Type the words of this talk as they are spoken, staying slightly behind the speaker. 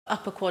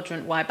upper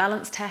quadrant Y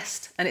balance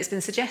test, and it's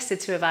been suggested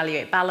to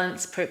evaluate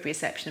balance,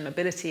 proprioception and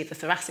mobility of the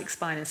thoracic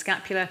spine and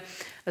scapula,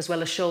 as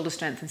well as shoulder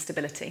strength and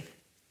stability.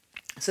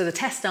 So the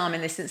test arm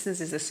in this instance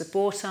is a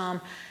support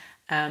arm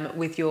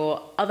with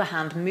your other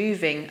hand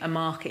moving a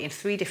marker in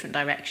 3 different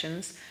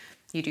directions.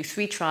 You do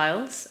 3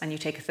 trials and you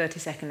take a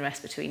 30-second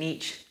rest between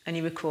each, and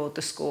you record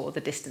the score or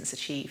the distance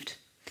achieved.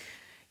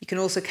 You can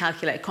also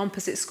calculate a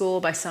composite score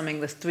by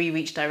summing the 3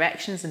 reach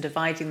directions and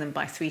dividing them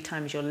by 3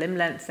 times your limb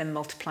length, then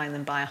multiplying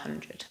them by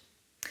 100.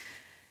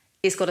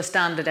 It's got a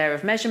standard error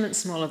of measurement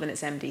smaller than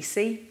its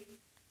MDC.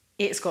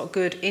 It's got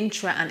good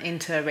intra and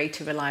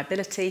inter-rater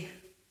reliability.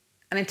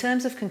 And in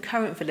terms of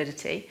concurrent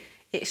validity,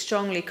 it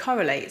strongly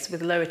correlates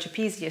with lower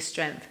trapezius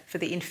strength for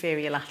the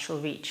inferior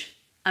lateral reach,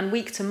 and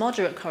weak to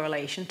moderate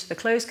correlation to the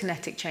closed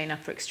kinetic chain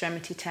upper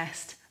extremity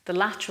test, the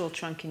lateral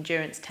trunk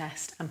endurance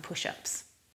test and push-ups.